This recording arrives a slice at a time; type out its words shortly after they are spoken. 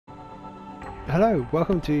Hello,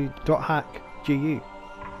 welcome to .hack GU.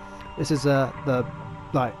 This is the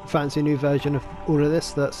fancy new version of all of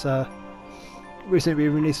this that's recently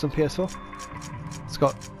been released on PS4. It's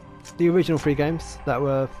got the original 3 games that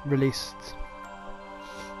were released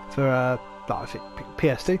for I think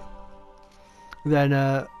PS2. Then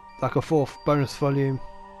like a 4th bonus volume,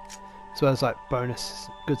 as well as like bonus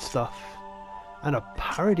good stuff and a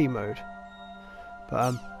parody mode. But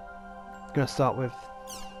I'm gonna start with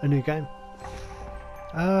a new game.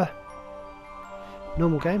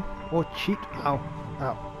 Normal game or cheat? Ow,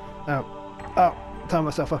 ow, ow, ow! Tying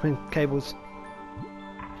myself up in cables.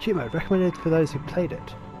 Cheat mode recommended for those who played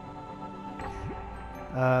it.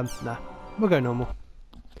 Nah, we'll go normal.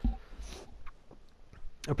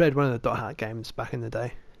 I played one of the .hack games back in the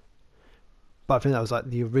day, but I think that was like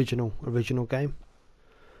the original game.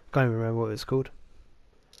 Can't even remember what it was called.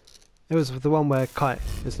 It was the one where Kite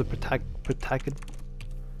is the protagonist,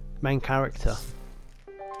 main character.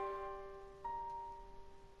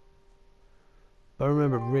 But I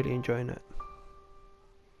remember really enjoying it.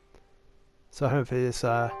 So hopefully this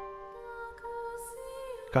kind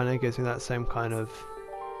of gives me that same kind of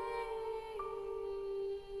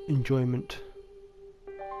enjoyment.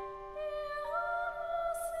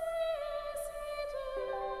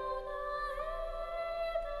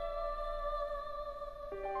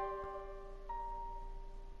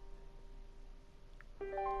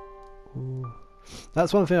 Ooh.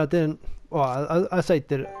 That's one thing I didn't, well I say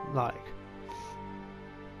didn't like,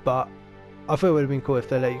 but I thought it would have been cool if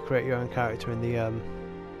they let you create your own character in the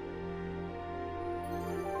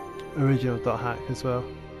original .hack as well.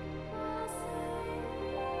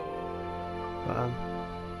 But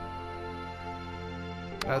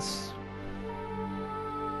that's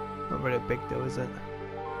not really a big deal, is it?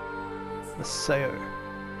 Maseo.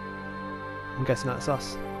 I'm guessing that's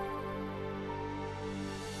us.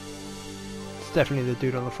 It's definitely the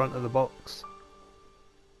dude on the front of the box.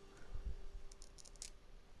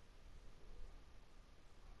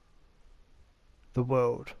 The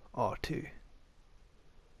World R2.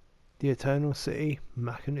 The Eternal City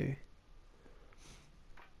Makanu.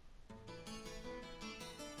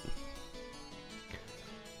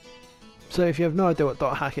 So if you have no idea what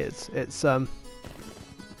 .hack is, it's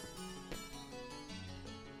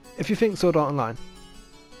if you think Sword Art Online,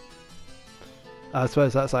 I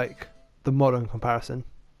suppose that's like the modern comparison.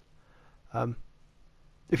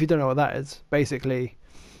 If you don't know what that is, basically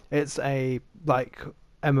it's a like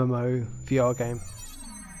MMO VR game.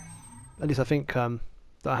 At least I think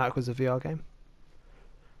 .hack was a VR game.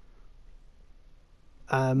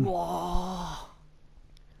 Whoa.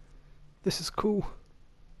 This is cool.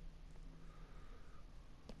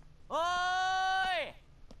 Oi!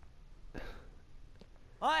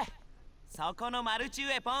 Oi!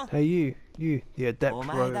 Hey you, the adept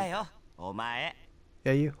rogue.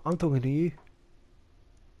 Yeah you, I'm talking to you.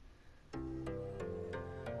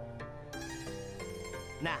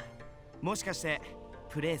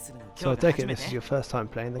 So I take it this is your first time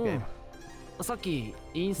playing the game.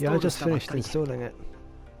 Yeah, I just finished installing it.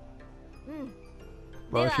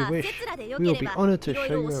 Well, if you wish, we will be honoured to show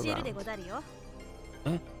you around.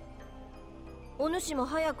 I'm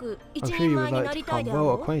sure you would like to become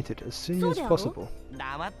well acquainted as soon as possible.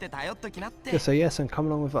 Just say yes and come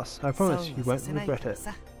along with us. I promise you won't regret it.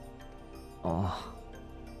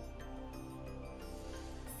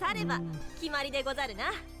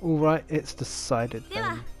 Alright, it's decided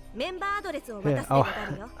then. Here, I'll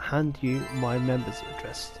hand you my member's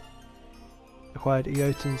address. Acquired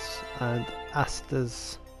Eoten's and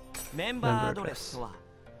Asta's member address.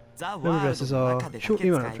 Member addresses are short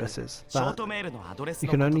email addresses that you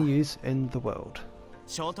can only use in the world.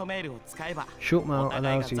 Short mail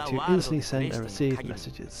allows you to instantly send and receive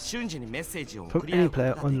messages from any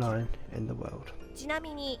player online in the world.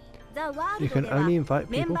 You can only invite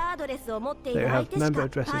people that you have member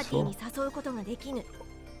addresses for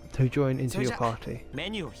to join into your party.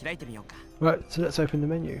 Right, so let's open the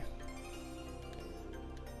menu.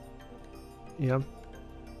 Yeah.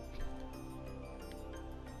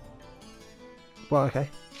 Well, okay.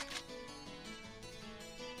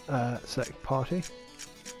 Select party.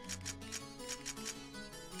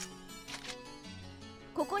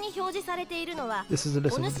 This is a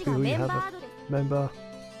list of the people you have a member.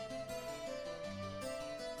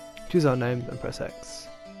 Choose our name and press X.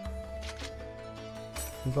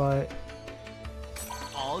 Invite.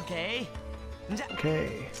 Okay.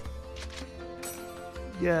 Okay.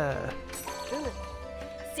 Yeah.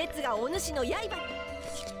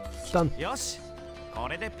 Done.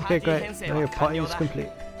 Okay, great. Now your party is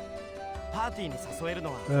complete. You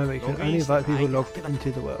can only invite people logged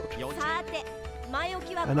into the world.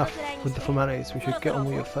 Enough with the formalities, we should get on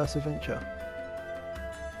with your first adventure.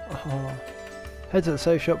 Head to the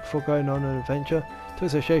save shop before going on an adventure. Talk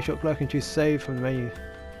to the save shop clerk and choose save from the menu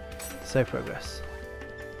to save progress.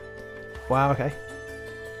 Wow, okay.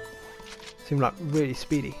 Seemed like really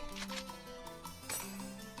speedy.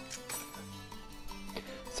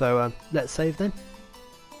 So let's save then.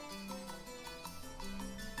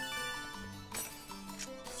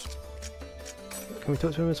 Can we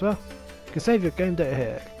talk to him as well? You can save your game data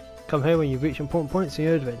here. Come here when you reach important points in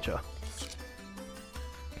your adventure.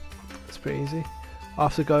 It's pretty easy.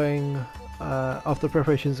 After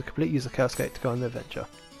preparations are complete, use the Chaos Gate to go on the adventure.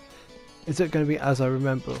 Is it going to be as I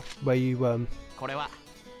remember, where you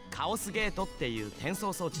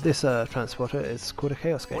this transporter is called a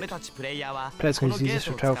Chaos Gate. Players can use this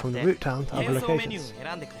to travel from the root town to other locations.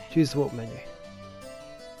 Choose the walk menu.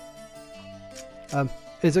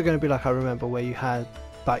 Is it going to be like I remember, where you had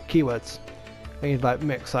like keywords and you'd like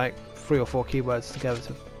mix like 3 or 4 keywords together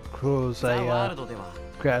to cause a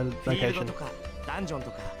create a location?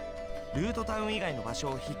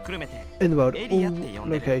 In the world, all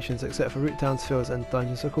locations except for root towns, fields and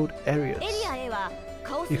dungeons are called areas.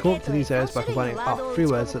 You can walk to these areas by combining 3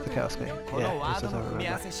 words at the Chaos Gate. Yeah, just as I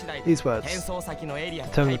remember. These words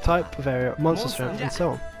determine the type of area, monster strength and so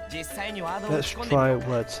on. Let's try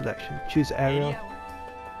word selection. Choose area.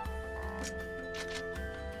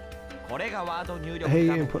 Here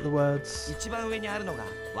you input the words.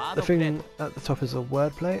 The thing at the top is a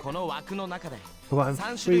word plate. Combine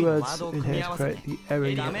 3 words in here to create the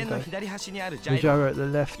area you want to go. The gyro at the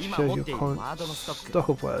left shows your current stock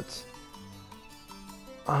of words.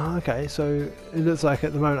 Okay, so it looks like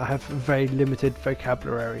at the moment I have a very limited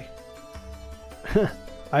vocabulary.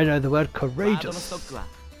 I know the word courageous.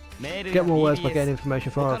 Get more words by getting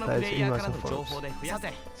information from other players, emails and forums.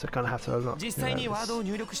 So kind of have to unlock.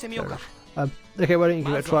 Okay, why don't you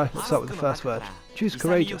give it a try? Let's start with the first word. Choose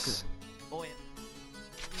courageous.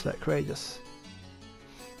 Select courageous.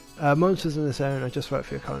 Monsters in this area are just right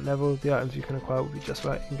for your current level. The items you can acquire will be just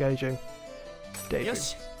right. Engaging. Daydream.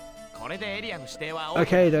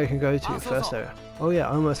 Okay, now you can go to your first area. Oh yeah,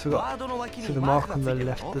 I almost forgot. See the mark on the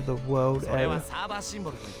left of the world area?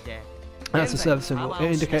 That's a server symbol.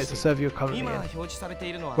 It indicates the server you're currently in.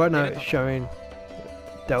 Right now it's showing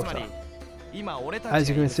Delta. As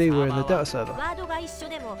you can see, we're in the Delta server.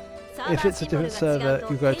 If it's a different server,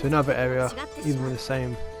 you go to another area, even with the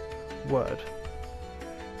same word.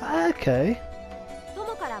 Okay.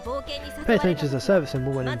 Pay attention to the server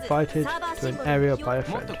symbol when invited to an area by a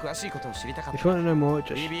friend. If you want to know more,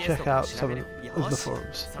 just check out some of the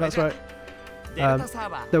forums. That's right. Then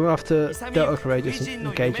we're off to Delta Courageous and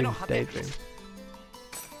Engaging Daydream.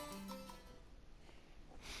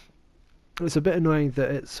 It's a bit annoying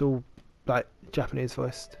that it's all like Japanese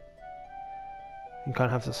voiced. You kind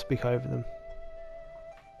of have to speak over them.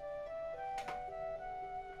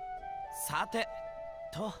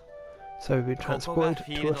 So we've been transported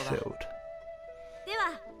to a field.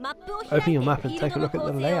 Open your map and take a look at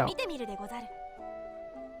the layout.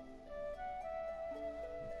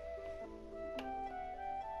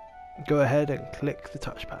 Go ahead and click the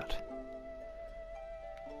touchpad.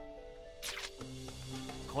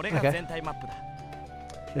 Okay.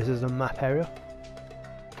 This is the map area.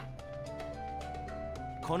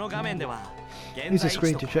 Use the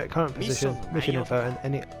screen to check current position, mission info and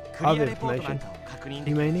any other information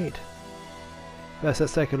you may need. First,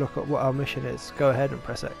 let's take a look at what our mission is. Go ahead and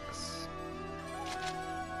press X.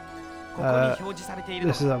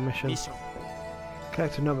 This is our mission.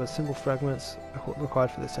 Collect a number of symbol fragments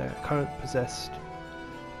required for this area. Current possessed,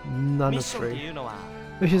 none of 3.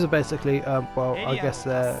 Missions are basically, well, I guess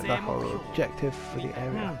they're like our objective for the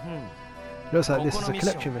area. Looks like this is a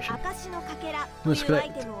collection mission. We must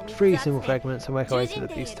collect 3 symbol fragments and make our way to the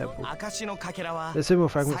Beast Temple. The symbol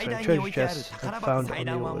fragments are in treasure chests and found on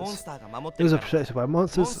the walls. These are protected by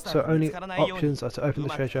monsters, so only options are to open the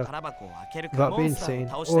treasure without being seen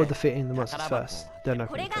or defeating the monsters first, then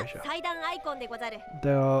open the treasure.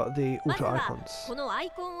 There are the altar icons.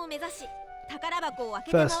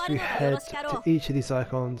 First, we head to each of these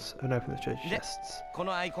icons and open the treasure chests.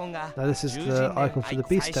 Now this is the icon for the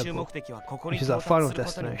Beast Temple, which is our final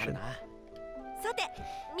destination.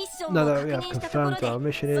 Now that we have confirmed what our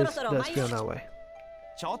mission is, let's be on our way.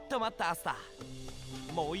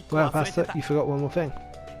 Well, Pastor, you forgot one more thing.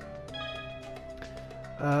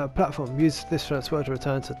 Platform. Use this transport to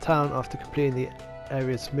return to town after completing the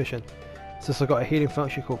area's mission. It's also got a healing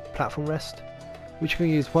function called Platform Rest, which you can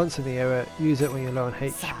use once in the area. Use it when you're low on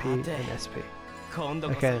HP and SP.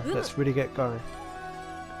 Okay, let's really get going.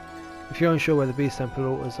 If you're unsure where the Beast Temple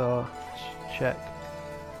altars are, check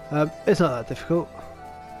It's not that difficult.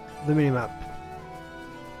 The minimap.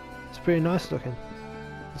 It's pretty nice looking.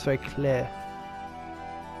 It's very clear.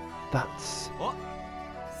 That's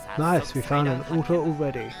nice. We found an altar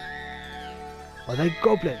already. Are they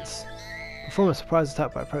goblins? Perform a surprise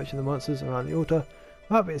attack by approaching the monsters around the altar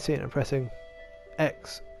without being seen and pressing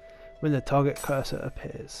X when the target cursor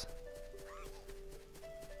appears.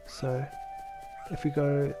 So, if we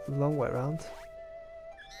go the long way around.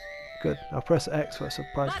 Good. I'll press X for a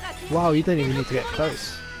surprise. Wow, you don't even need to get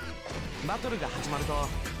close.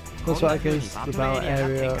 Once right against the battle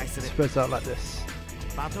area spreads out like this.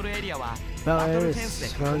 Battle area is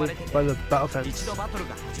surrounded by the battle fence, so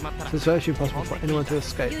it's virtually impossible for anyone to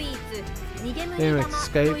escape. The only way to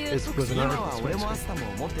escape is with an item.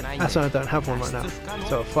 That's why I don't have one right now,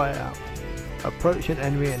 so I'll fire it out. Approach an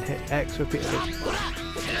enemy and hit X repeatedly.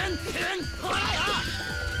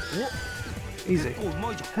 Easy.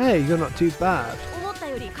 Hey, you're not too bad.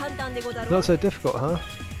 Not so difficult, huh?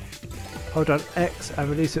 Hold down X and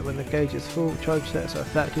release it when the gauge is full. Charge sets are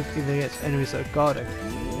effective even against enemies that are guarding.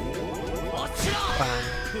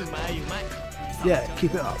 Bang. Yeah,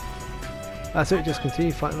 keep it up. That's it, just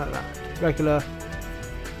continue fighting like that. Regular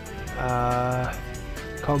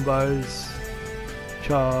combos,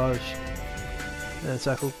 charge, and then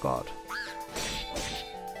circle guard.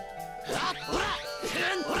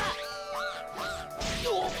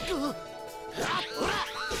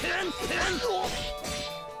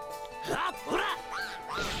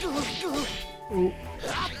 Ooh.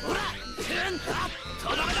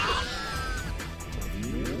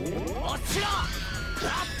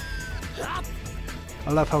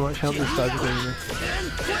 I love how much help these guys are giving me.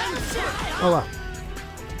 Oh wow.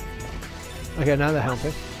 Okay, now they're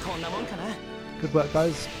helping. Good work,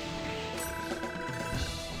 guys.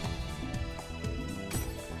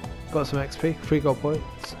 Got some XP, 3 gold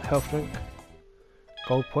points, health drink,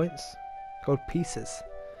 gold points, gold pieces.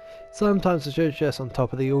 Sometimes the treasure chests on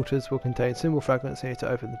top of the altars will contain symbol fragments needed to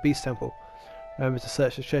open the beast temple. Remember to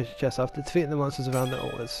search the treasure chests after defeating the monsters around the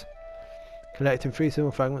altars. Collecting 3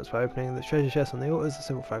 symbol fragments by opening the treasure chests on the altars, the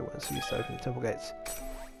symbol fragments are used to open the temple gates.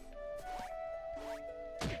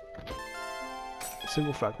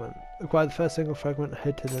 Symbol fragment. Acquire the first symbol fragment,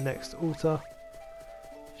 head to the next altar,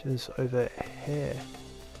 which is over here.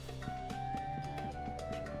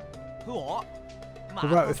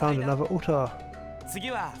 Alright, we found another altar.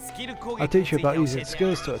 I'll teach you about using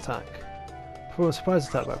skills to attack. Perform a surprise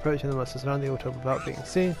attack by approaching the monsters around the altar without being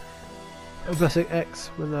seen, and pressing X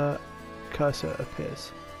when the cursor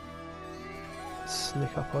appears.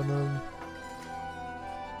 Sneak up on them.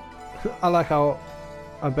 I like how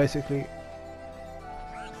I'm basically...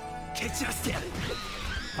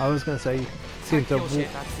 I was going to say, seem to walk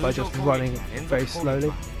by just running very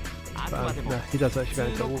slowly, but no, he does actually go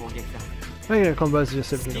into a walk. Regular combos are just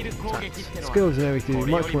simply normal attacks. Skills and everything do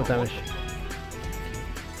much more damage.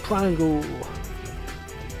 Triangle!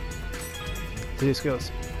 To do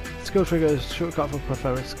skills. Skill trigger is shortcut for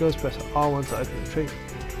performing skills, press R1 to open the trigger.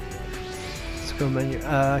 Skill menu,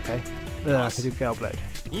 okay. I can do Gale Blade.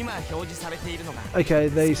 Okay,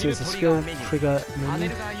 there you see the skill trigger menu.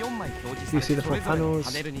 You see the 4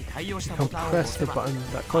 panels. You can press the button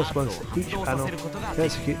that corresponds to each panel to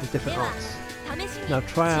execute the different arts. Now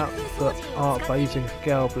try out the art by using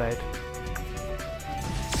Gale Blade.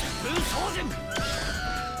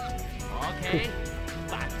 Cool.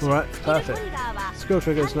 Alright, perfect. Skill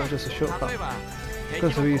trigger is not just a shortcut. It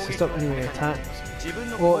can be used to stop enemy attacks,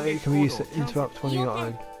 or it can be used to interrupt one of your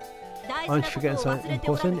own. Aren't you forgetting something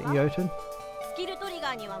important, Jotun?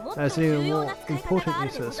 There's an even more important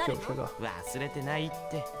use of the skill trigger.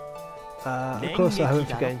 Of course I haven't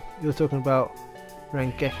forgotten. You're talking about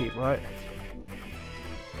Rengeki, right?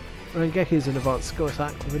 Rengeki is an advanced skill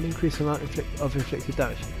attack with an increased amount of inflicted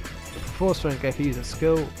damage. Force Rengeki uses a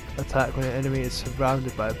skill attack when an enemy is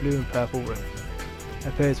surrounded by a blue and purple ring. It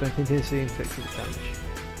appears when continuously inflicting damage.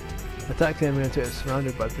 Attack the enemy until it is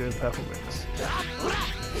surrounded by blue and purple rings.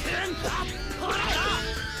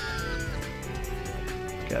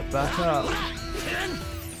 Get back up.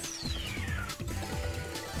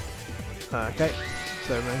 Okay,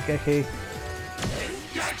 so Rengeki.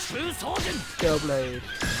 Gale Blade.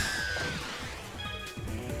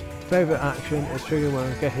 Favourite action is triggered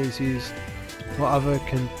when Rengeki is used or other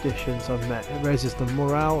conditions are met. It raises the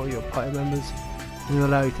morale of your party members and will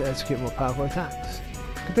allow you to execute more powerful attacks.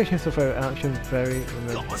 Conditions for favourite action vary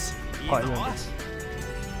among party members.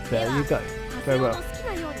 There you go. Very well.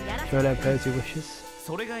 Shall I let players your wishes?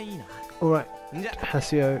 Alright,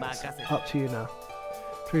 Hasio, it's up to you now.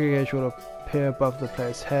 Trigger gauge will appear above the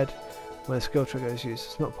player's head when a skill trigger is used.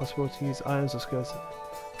 It's not possible to use items or skills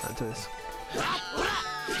until this.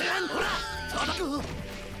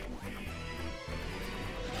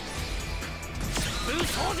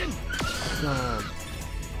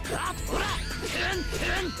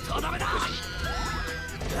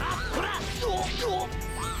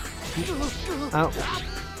 Out.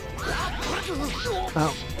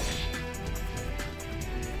 Out.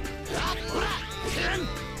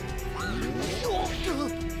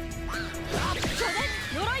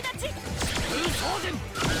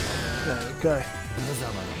 There we go.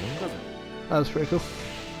 That was pretty cool.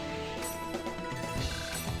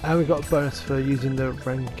 And we got a bonus for using the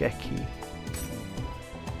Rengeki.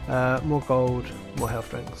 More gold, more health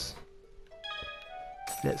drinks.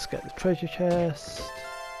 Let's get the treasure chest.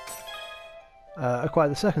 Acquire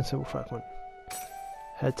the second symbol fragment.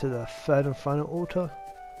 Head to the third and final altar.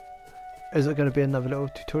 Is it going to be another little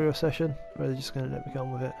tutorial session, or are they just going to let me get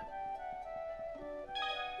on with it?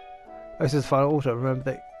 Oh, this is the final altar. Remember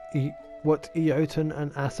that what Eotun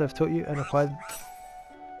and Asa have taught you, and acquire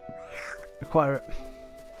it.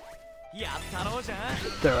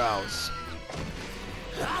 They're ours.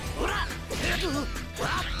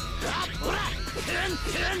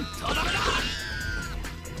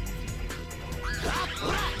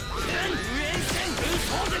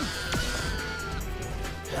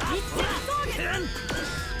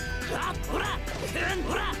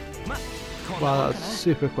 Wow, that was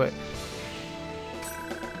super quick.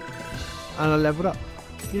 And I leveled up.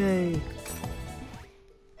 Yay!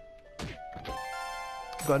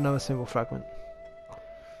 Got another symbol fragment.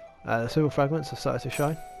 The symbol fragments have started to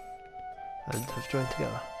shine and have joined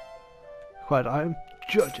together. Acquired item,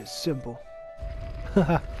 Judge's symbol.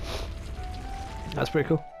 That's pretty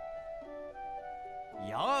cool.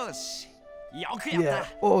 Yeah,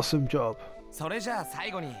 awesome job.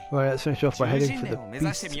 Right, let's finish off by heading for the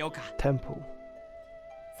Beast Temple.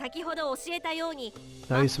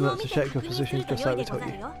 Now use the map to check your position just like we taught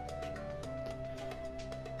you.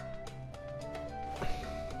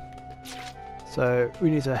 So we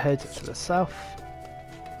need to head to the south.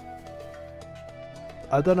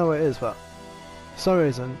 I don't know what it is, but for some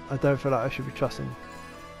reason I don't feel like I should be trusting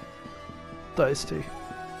those two.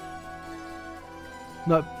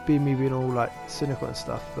 Not be me being all like cynical and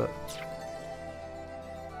stuff, but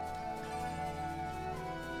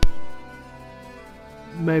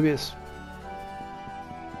maybe it's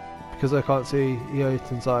because I can't see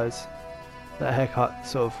Eotun's eyes. That haircut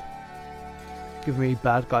sort of gives me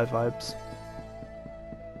bad guy vibes.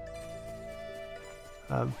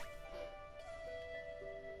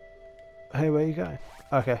 Hey, where you going?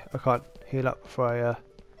 Okay, I can't heal up before I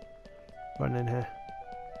run in here.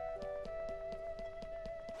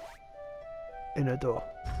 Inner door.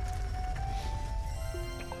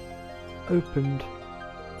 Opened.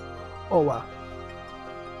 Oh wow.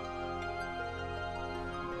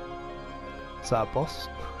 Is that a boss?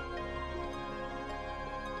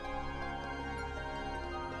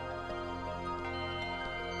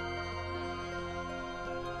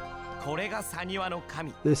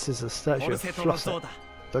 This is a statue of Flosset,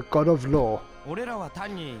 the god of law.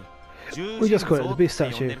 We just call it the beast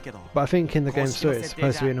statue, but I think in the game story it's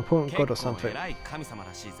supposed to be an important god or something.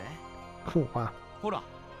 Cool, wow.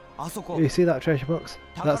 You see that treasure box?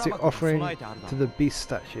 That's the offering to the beast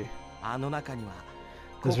statue.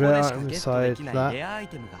 There's a rare item inside that.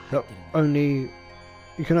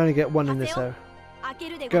 You can only get one in this area.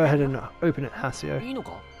 Go ahead and open it, Hasio.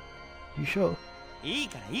 You sure?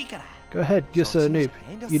 Go ahead, you're so noob.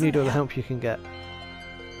 You need all the help you can get.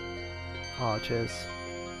 Oh, cheers.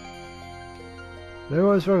 They're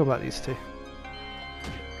always wrong about these two.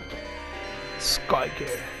 Sky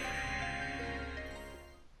gear.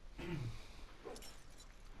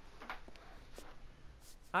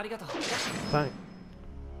 Thanks.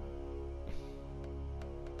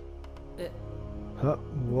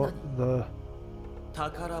 What the?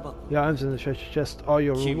 The items in the treasure chest are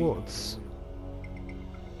your rewards.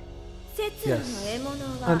 Yes.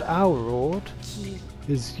 And our reward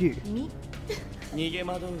is you. I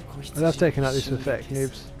love taking out this effect,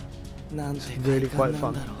 noobs. It's really quite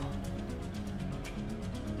fun.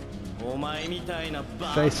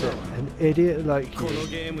 Face it, an idiot like you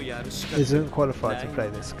isn't qualified to play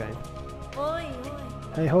this game.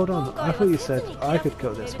 Hey, hold on, I thought you said I could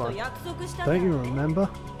kill this one. Don't you remember?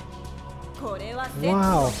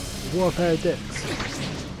 Wow, what a pair of dicks.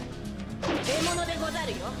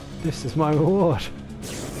 This is my reward.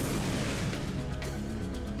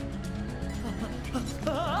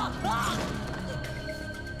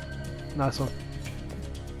 Nice one.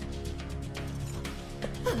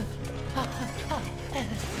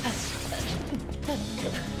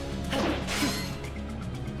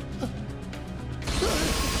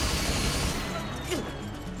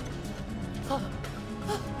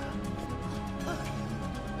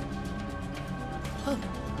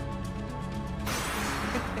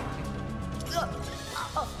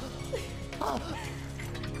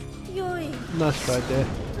 Nice try there.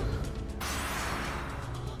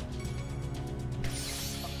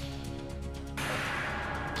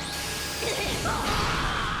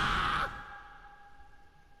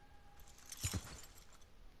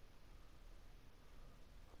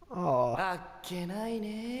 Oh,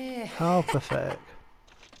 how pathetic.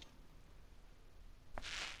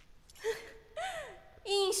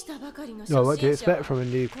 No, what do you expect from a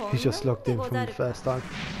noob who's just logged in from the first time?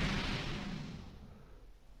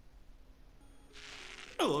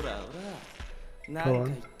 Go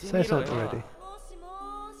on, say something already.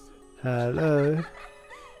 Hello?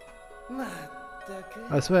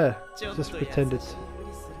 I swear, just pretend to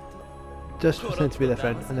be their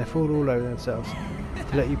friend and they fall all over themselves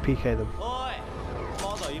to let you PK them.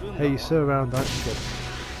 Hey, you're still around, aren't you? Good.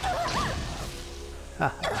 Ha.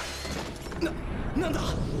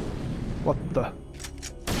 What the?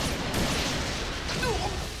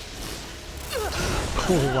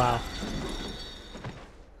 Oh wow.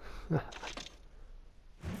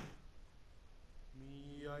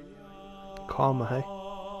 Karma, hey?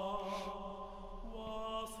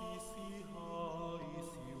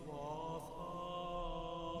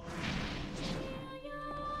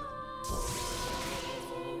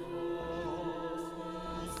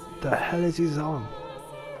 The hell is he on?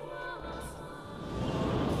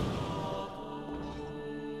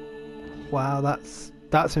 Wow, that's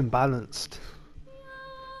imbalanced.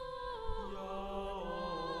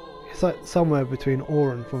 It's like somewhere between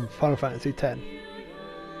Auron from Final Fantasy X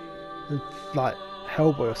and like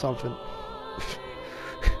Hellboy or something.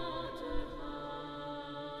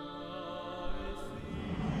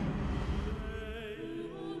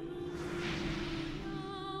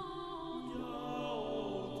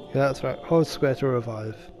 Yeah, that's right. Hold square to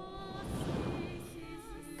revive.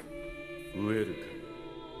 Welcome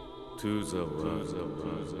to the world.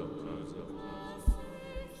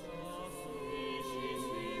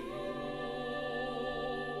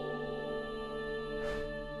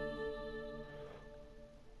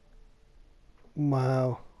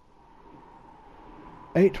 Wow.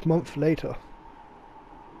 8 months later.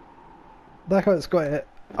 Like how it's got it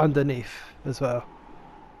underneath as well.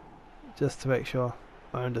 Just to make sure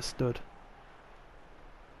I understood.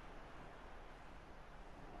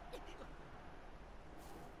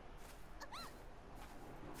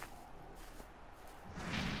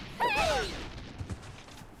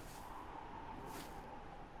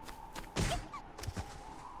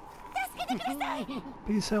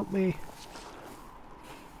 Please help me.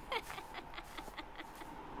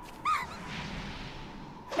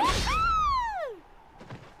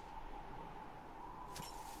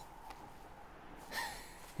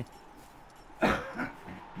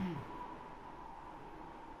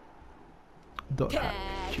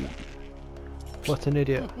 What an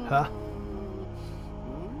idiot, huh?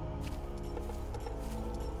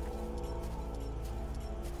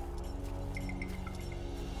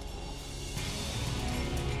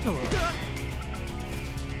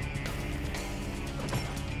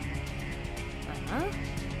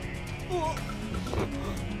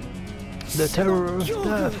 The terror of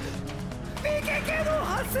death.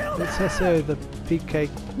 It says so, the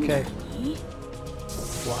PKK.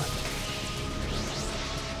 What?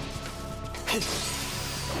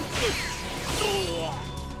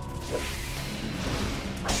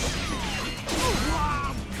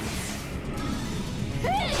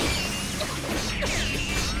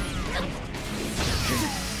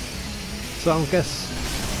 So I guess,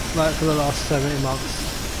 like for the last 70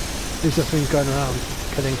 months, these have been going around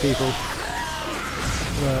killing people,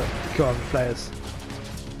 kill other players.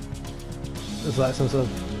 It's like some sort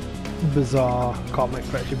of bizarre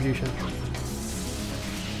karmic retribution.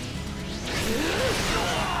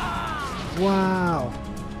 Wow!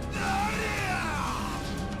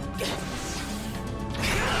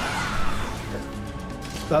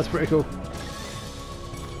 That's pretty cool.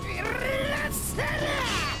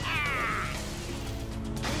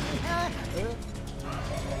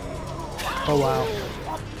 Oh wow.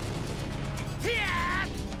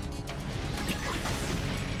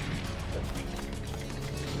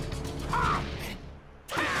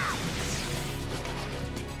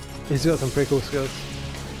 He's got some pretty cool skills.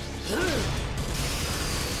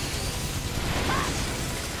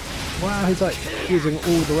 Wow, he's like using all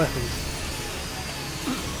the weapons.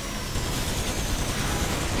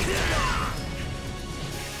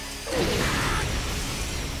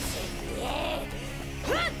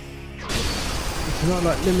 It's not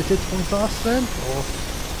like limited on class then? Or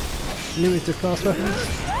limited class weapons?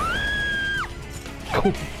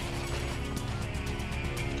 Cool.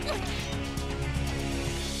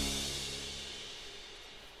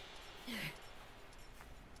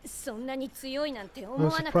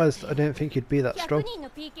 I'm surprised. I didn't think you'd be that strong.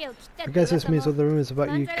 I guess this means all the rumors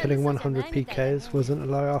about you killing 100 PKs wasn't a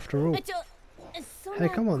lie after all. Hey,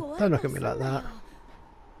 come on, don't look at me like that.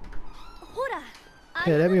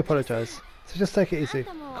 Here, let me apologise. So just take it easy.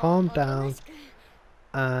 Calm down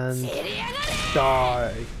and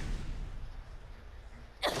die.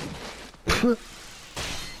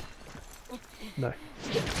 No.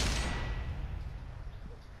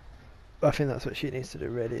 I think that's what she needs to do,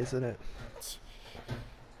 really, isn't it?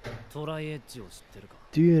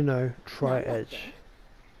 Do you know Tri-Edge?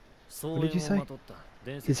 What did you say?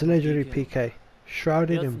 He's a legendary PK,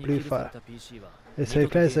 shrouded in blue fire. They say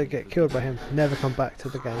players that get killed by him never come back to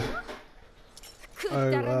the game.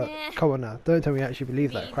 Oh, come on now, don't tell me you actually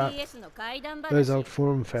believe that crap. Those old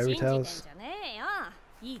forum fairy tales.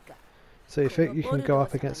 So you think you can go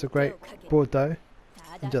up against a great Bordeaux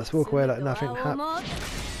and just walk away like nothing happened?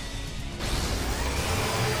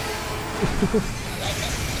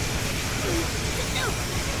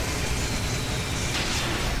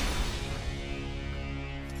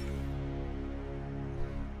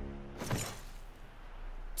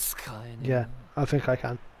 Yeah, I think I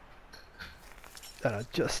can. And I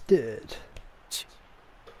just did.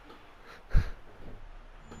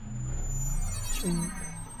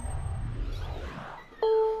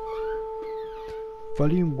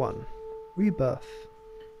 Volume 1, Rebirth.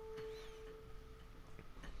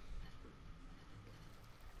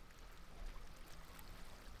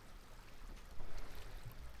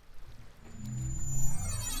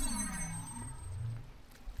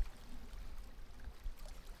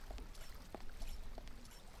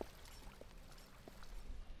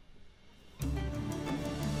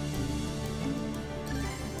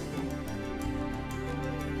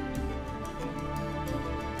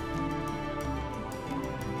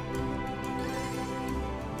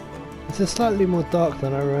 It's slightly more dark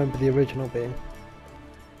than I remember the original being.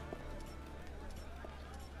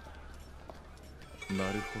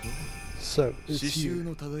 So, it's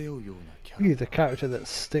you, the character that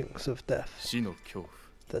stinks of death,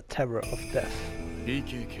 the terror of death, the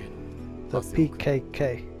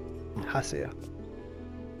PKK, Hasia.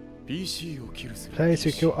 Players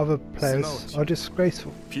who kill other players are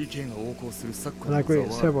disgraceful, and I agree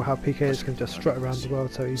it's terrible how PKs can just strut around the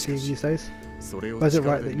world so easily these days. But is it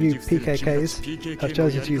right that you PKKs have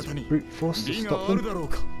chosen to use brute force to stop them?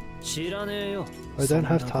 I don't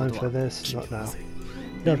have time for this, not now.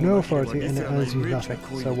 You have no authority and it earns you nothing,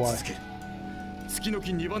 so why?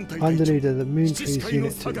 I'm the leader of the Moon Trees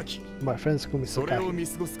Unit 2. My friends call me Sakaki,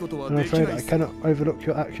 and I'm afraid I cannot overlook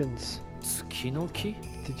your actions.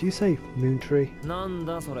 Did you say Moon Tree?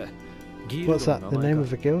 What's that, the name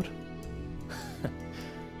of a guild?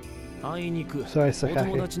 Sorry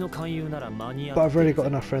Sakaki, but I've already got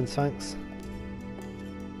enough friends, thanks.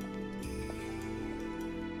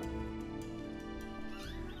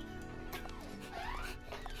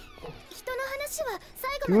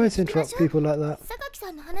 You always interrupt people like that.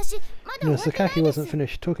 No, Sakaki wasn't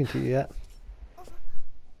finished talking to you yet.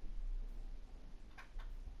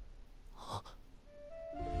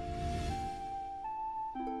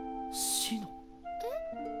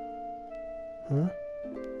 Huh?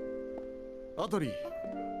 Atori,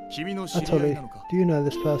 do you know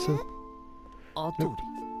this person? Nope.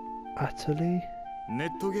 Atori?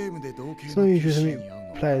 It's not usual to meet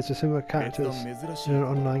players with similar characters in an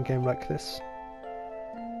online game like this.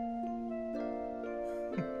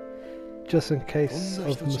 Just in case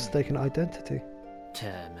of mistaken identity.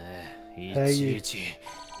 Hey you,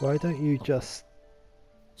 why don't you just...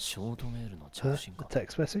 a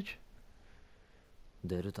text message?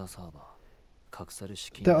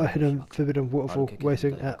 There are hidden forbidden waterfall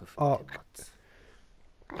waiting at Ark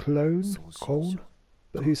Clone?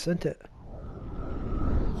 But who sent it?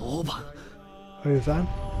 Ovan?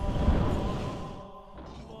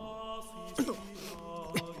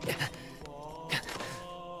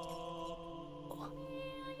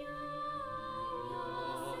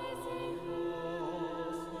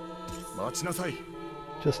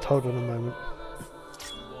 Just hold on a moment.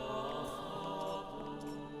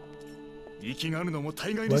 Why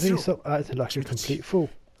don't you stop acting like a complete fool?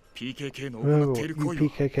 Remember what you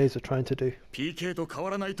PKKs are trying to do.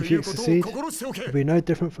 If you succeed, you'll be no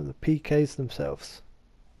different from the PKs themselves.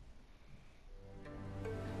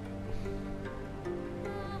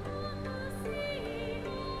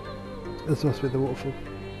 This must be the waterfall.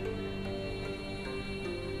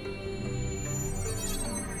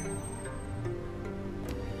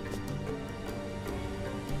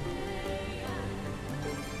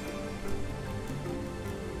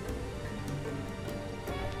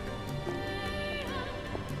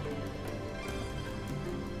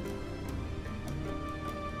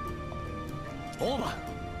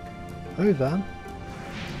 Ovan?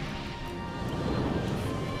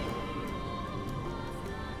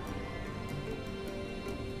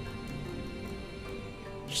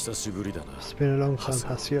 久しぶりだな。 It's been a long time,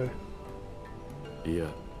 Hasio. いや、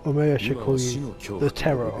 Or maybe I should call you the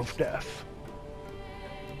terror of death.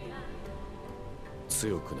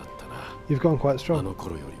 強くなったな。 You've gotten quite あ strong. の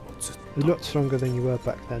頃よりもずっ A と。 lot stronger than you were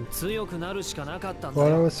back then. 強くなるしかなかったんだ Well,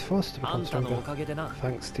 I よ。 was forced to あ become んたのお stronger, かげでな。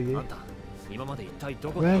 thanks to あ you. んた、今まで一体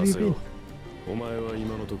どこ Where で have you been? お前は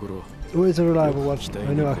今のところ Always a よ reliable く one. 期待 I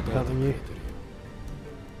に know 応 I え can て count く on れ you. てるよ。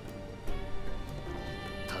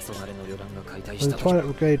黄昏の旅団が解体 When し the た時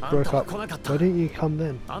Twilight Brigade あん broke たは up, 来なかった why didn't you come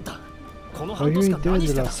then? あんた、この What 半 have you 年 been 間 doing 何 the し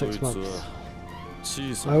てた last そ 6いつは months?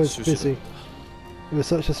 小さ I な was 種子だ busy. っ It was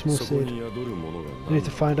such a た。 small そこ seed. に宿るものが I 何 need to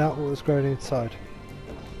だ find out what was growing inside.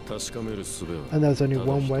 確かめる術は And there was only た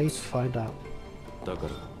だ one 一 way to つ。 find out. だから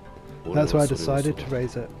俺 That's why は I それを decided 育 to て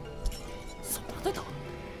raise it. 育てた。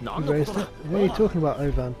何 You のこ raised と it? だ。 What are you talking about,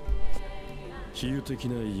 Ovan? 比喩的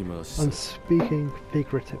な言い回し I'm さ。 speaking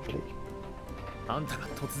figuratively. あんたが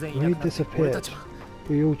突然い When な he くなって俺たちは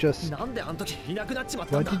We all just... なんであの時いなくなっちまっ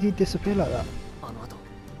た Why んだ。 did he disappear like that? あの後、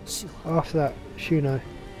シノは After that, Shuno.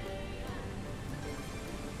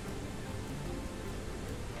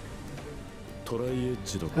 トライエッ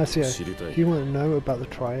ジのことを Hasio, 知りた do い you。want to know about the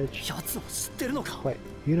Triage? 奴を知ってるのか。 Wait,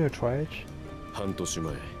 you know Triage? 半年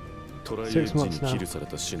前、トライエッ 6ジに months now. キルされ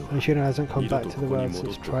たシノは And Shuno hasn't come back to the world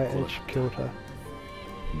since Triage killed her.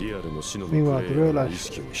 リアルのシノのプ Meanwhile, レ the イヤ real ーの意 life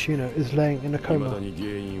識も Shuno is laying in a 未だ coma, に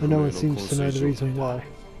原因不 and 明 no の one 昏 seems to know 睡 the 状 reason 態だ。 why.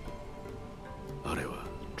 あれは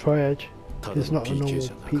Triage ただ is の not a PK normal じ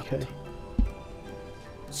ゃなかった。 PK.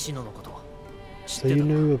 シノのことは知っ So て you たの。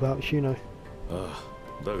 knew about Shuno? あ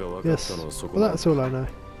あ、だが分かっ Yes. たのはそこ Well, まで that's all I know.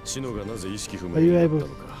 シノがなぜ意識不 Are 明 you になっ able, た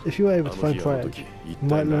のか。 if you were able あ to の find 日あの Triage, 時、一 you 体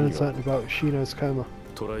might learn 何が something about Shuno's coma.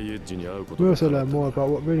 トライエッジに会うこと We が also 叶っ learn た more ら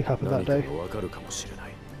about what really happened 何 that か day. が分かるかもしれな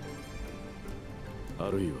い。あ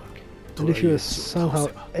るいはト And ラ if イ you エ were ッジを倒 somehow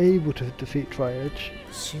せば able to defeat Triage,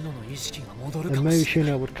 シノの意識が戻る then かも maybe しれな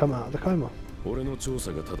い Shuno would come out of the coma. 俺の調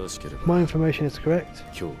査が正しければ My information is correct.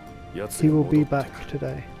 今日奴 He が will 戻 be ってく back る。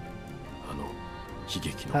 today あの悲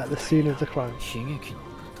劇の at the 舞 scene 台 of the crime. 悲劇の舞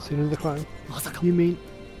台。 Scene of the crime? まさか You mean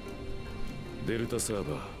デルタサー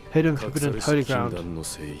バ Hidden ー隠さ Forbidden れ Holy し禁 Ground, 断の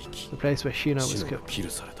聖域 the place where Shuno シ was ノが killed? キル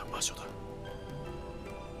された場所だ。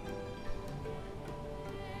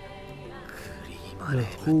クリーマ The レー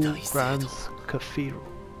Hall ブ大聖堂。 Grounds Cathedral.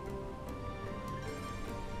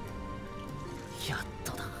 やっ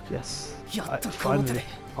とだ。 Yes, や I, っとこの手 finally, で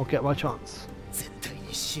I'll get my chance. 絶対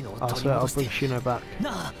にシノを I 取り swear I'll 戻して bring Shuno back.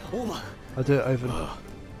 なあ、オーバー。 I'll do it over. ああ、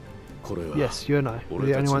これは Yes, you and I. We're 俺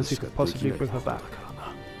the た only ちに ones し who か could でき possibly ない bring こ her とだ back. から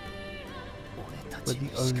な。俺た We're ち the に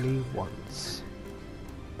しか only ones.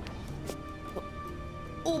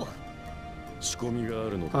 オーバー。仕込みがあ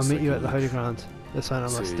るので I'll 先 meet you at the に Holy Ground. There's something I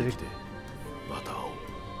聖 must do. 域でまた会おう。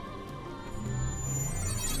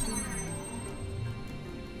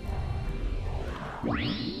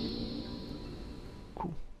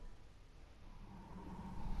 Cool.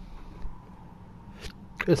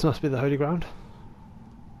 This must be the Holy Ground.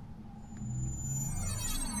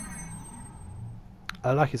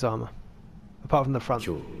 I like his armor. Apart from the front.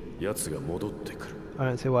 今日奴が戻ってくる。 I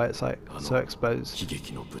don't see why it's like so exposed. 悲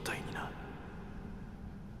劇の舞台にな。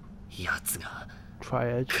奴が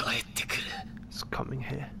Triage 帰ってくる。 is coming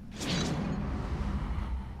here.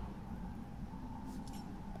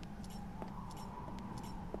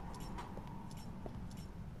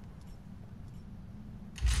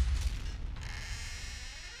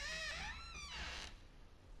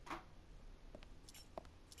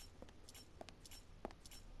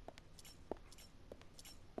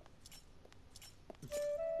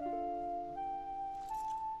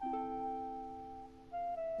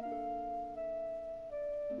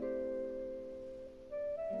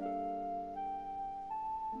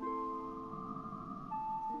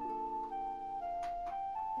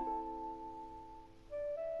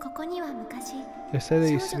 They say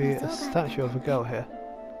there used to be a statue of a girl here.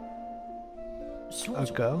 A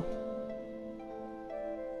girl?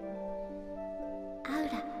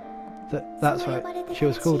 That's right. She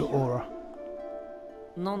was called Aura.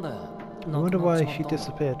 なんで I wonder why she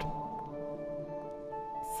disappeared.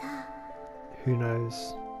 Who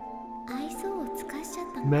knows?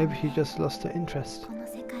 Maybe she just lost her interest.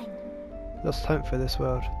 Lost hope for this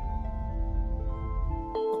world.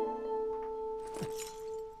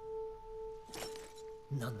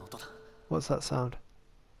 What's that sound?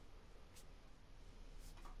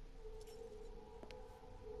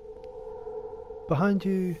 Behind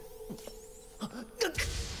you.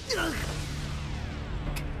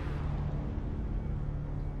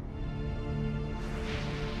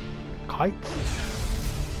 height?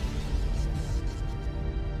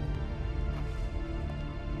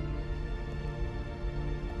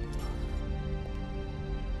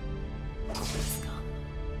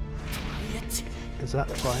 Is that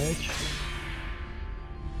tri-edge?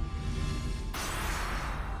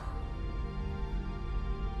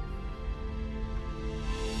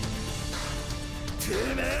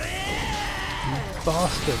 You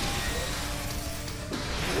bastard!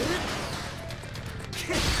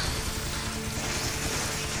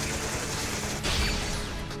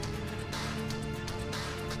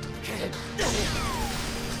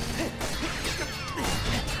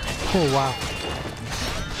 Oh wow.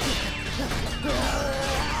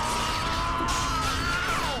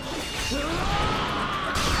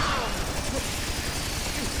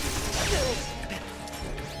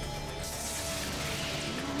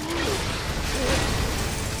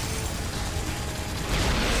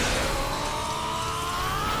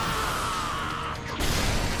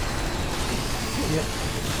 Yep,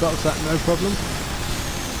 stops that, no problem.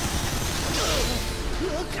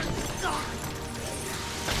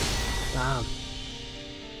 Damn.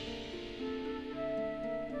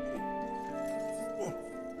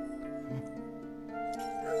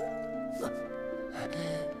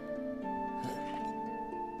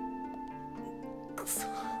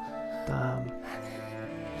 Damn.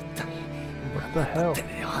 What the hell?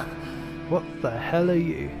 What the hell are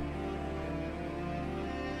you?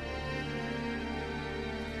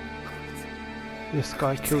 This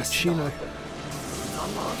guy killed Shino.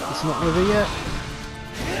 It's not over yet.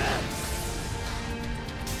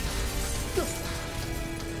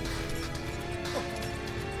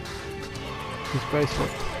 His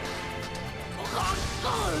bracelet.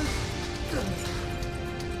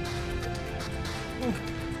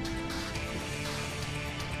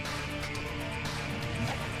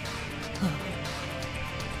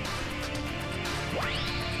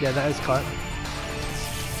 Yeah, that is cut.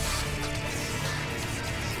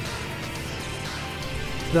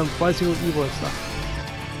 Then why is he all evil and stuff?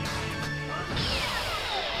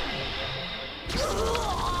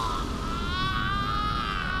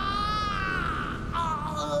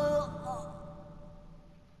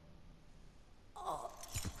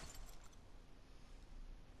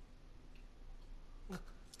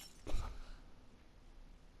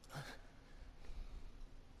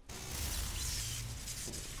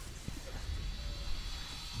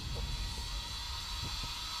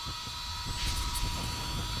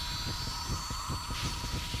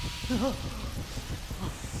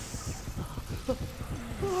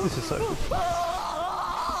 This is so cool.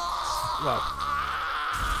 Right.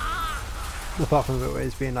 Apart from the bit where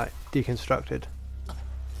it's being like deconstructed.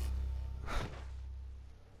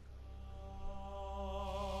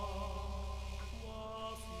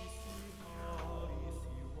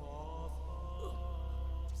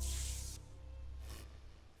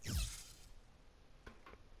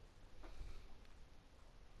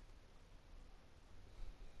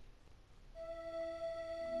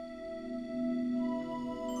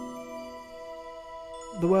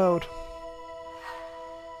 The world.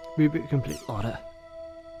 Reboot complete. What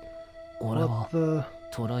the...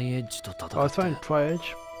 I was trying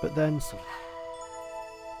tri-edge, but then...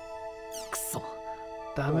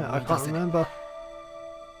 Damn it, I can't remember.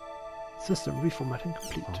 System reformatting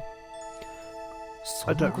complete.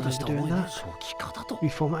 I don't remember doing that.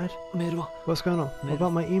 Reformatted? What's going on? What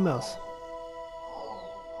about my emails?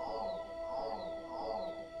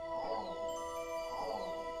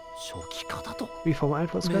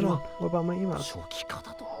 Reformatted? What's going on? What about my emails?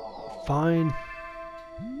 Fine.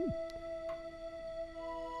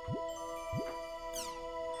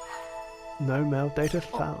 No mail data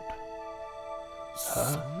found.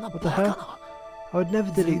 What the hell? I would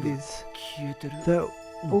never delete these. They're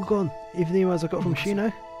all gone. Even the emails I got from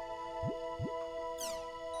Shino.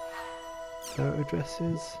 No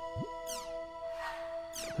addresses.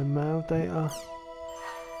 No mail data.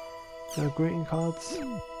 No greeting cards.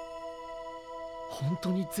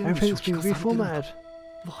 Everything's been reformatted.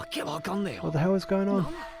 What the hell is going on?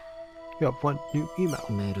 You have one new email.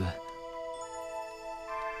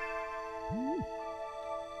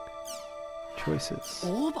 Choices.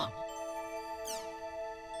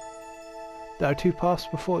 There are two paths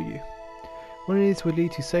before you. One of these will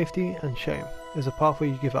lead to safety and shame. There's a path where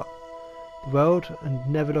you give up the world and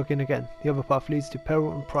never log in again. The other path leads to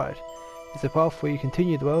peril and pride. It's a path where you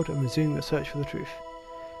continue the world and resume your search for the truth.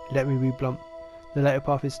 Let me be blunt. The latter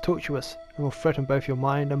path is tortuous and will threaten both your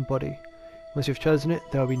mind and body. Once you've chosen it,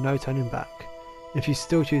 there will be no turning back. If you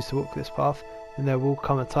still choose to walk this path, then there will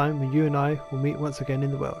come a time when you and I will meet once again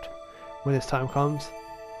in the world. When this time comes,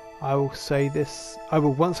 I will say this. I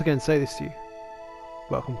will once again say this to you.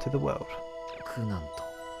 Welcome to the world.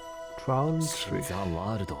 Trial and truth.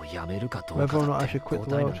 Whether or not I should quit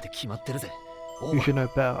the world, you should know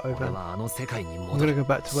better, Oven. I'm gonna go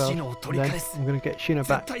back to world, and then I'm gonna get Shino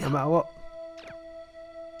back, no matter what.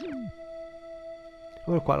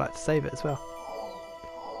 I would quite like to save it as well.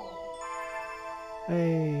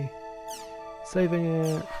 Hey, saving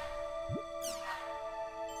it.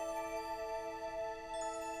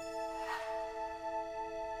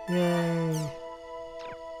 Yay!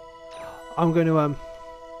 I'm going to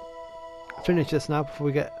finish this now before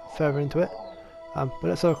we get further into it. But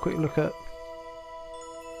let's have a quick look at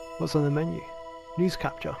what's on the menu. News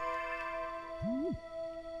capture.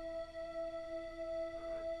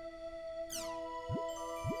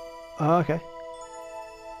 Oh, okay.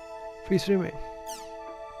 Free streaming.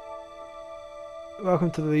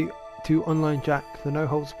 Welcome to Online Jack, the no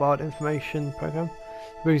holds barred information program.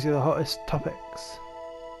 It brings you the hottest topics.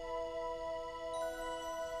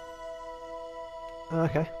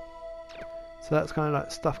 Okay. So that's kind of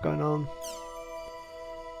like stuff going on.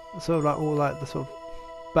 Sort of like all like the sort of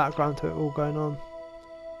background to it all going on.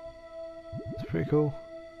 It's pretty cool.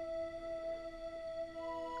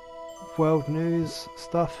 World news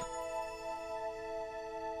stuff.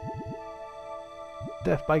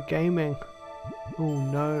 Death by gaming. Oh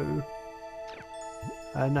no.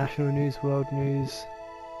 National news, world news.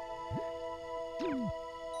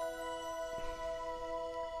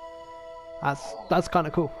 That's kind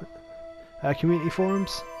of cool. Community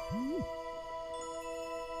forums.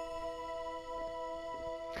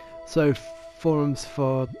 So forums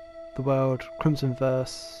for the world, Crimson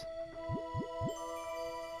Verse,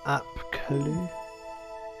 App Clue.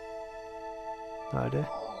 No idea.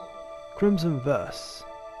 Crimson Verse.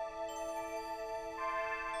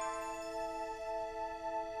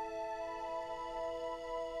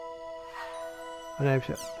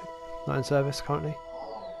 Unable, not in service currently.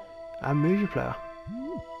 And Movie Player,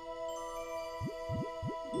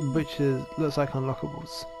 which looks like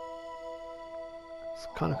unlockables. It's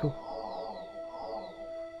kind of cool.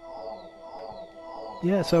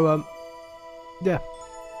 Yeah, so yeah,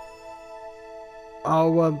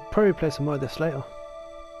 I'll probably play some more of this later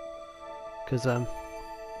because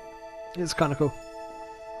it's kind of cool.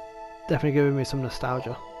 Definitely giving me some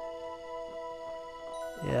nostalgia.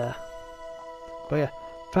 Yeah, but yeah,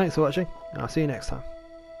 thanks for watching, and I'll see you next time.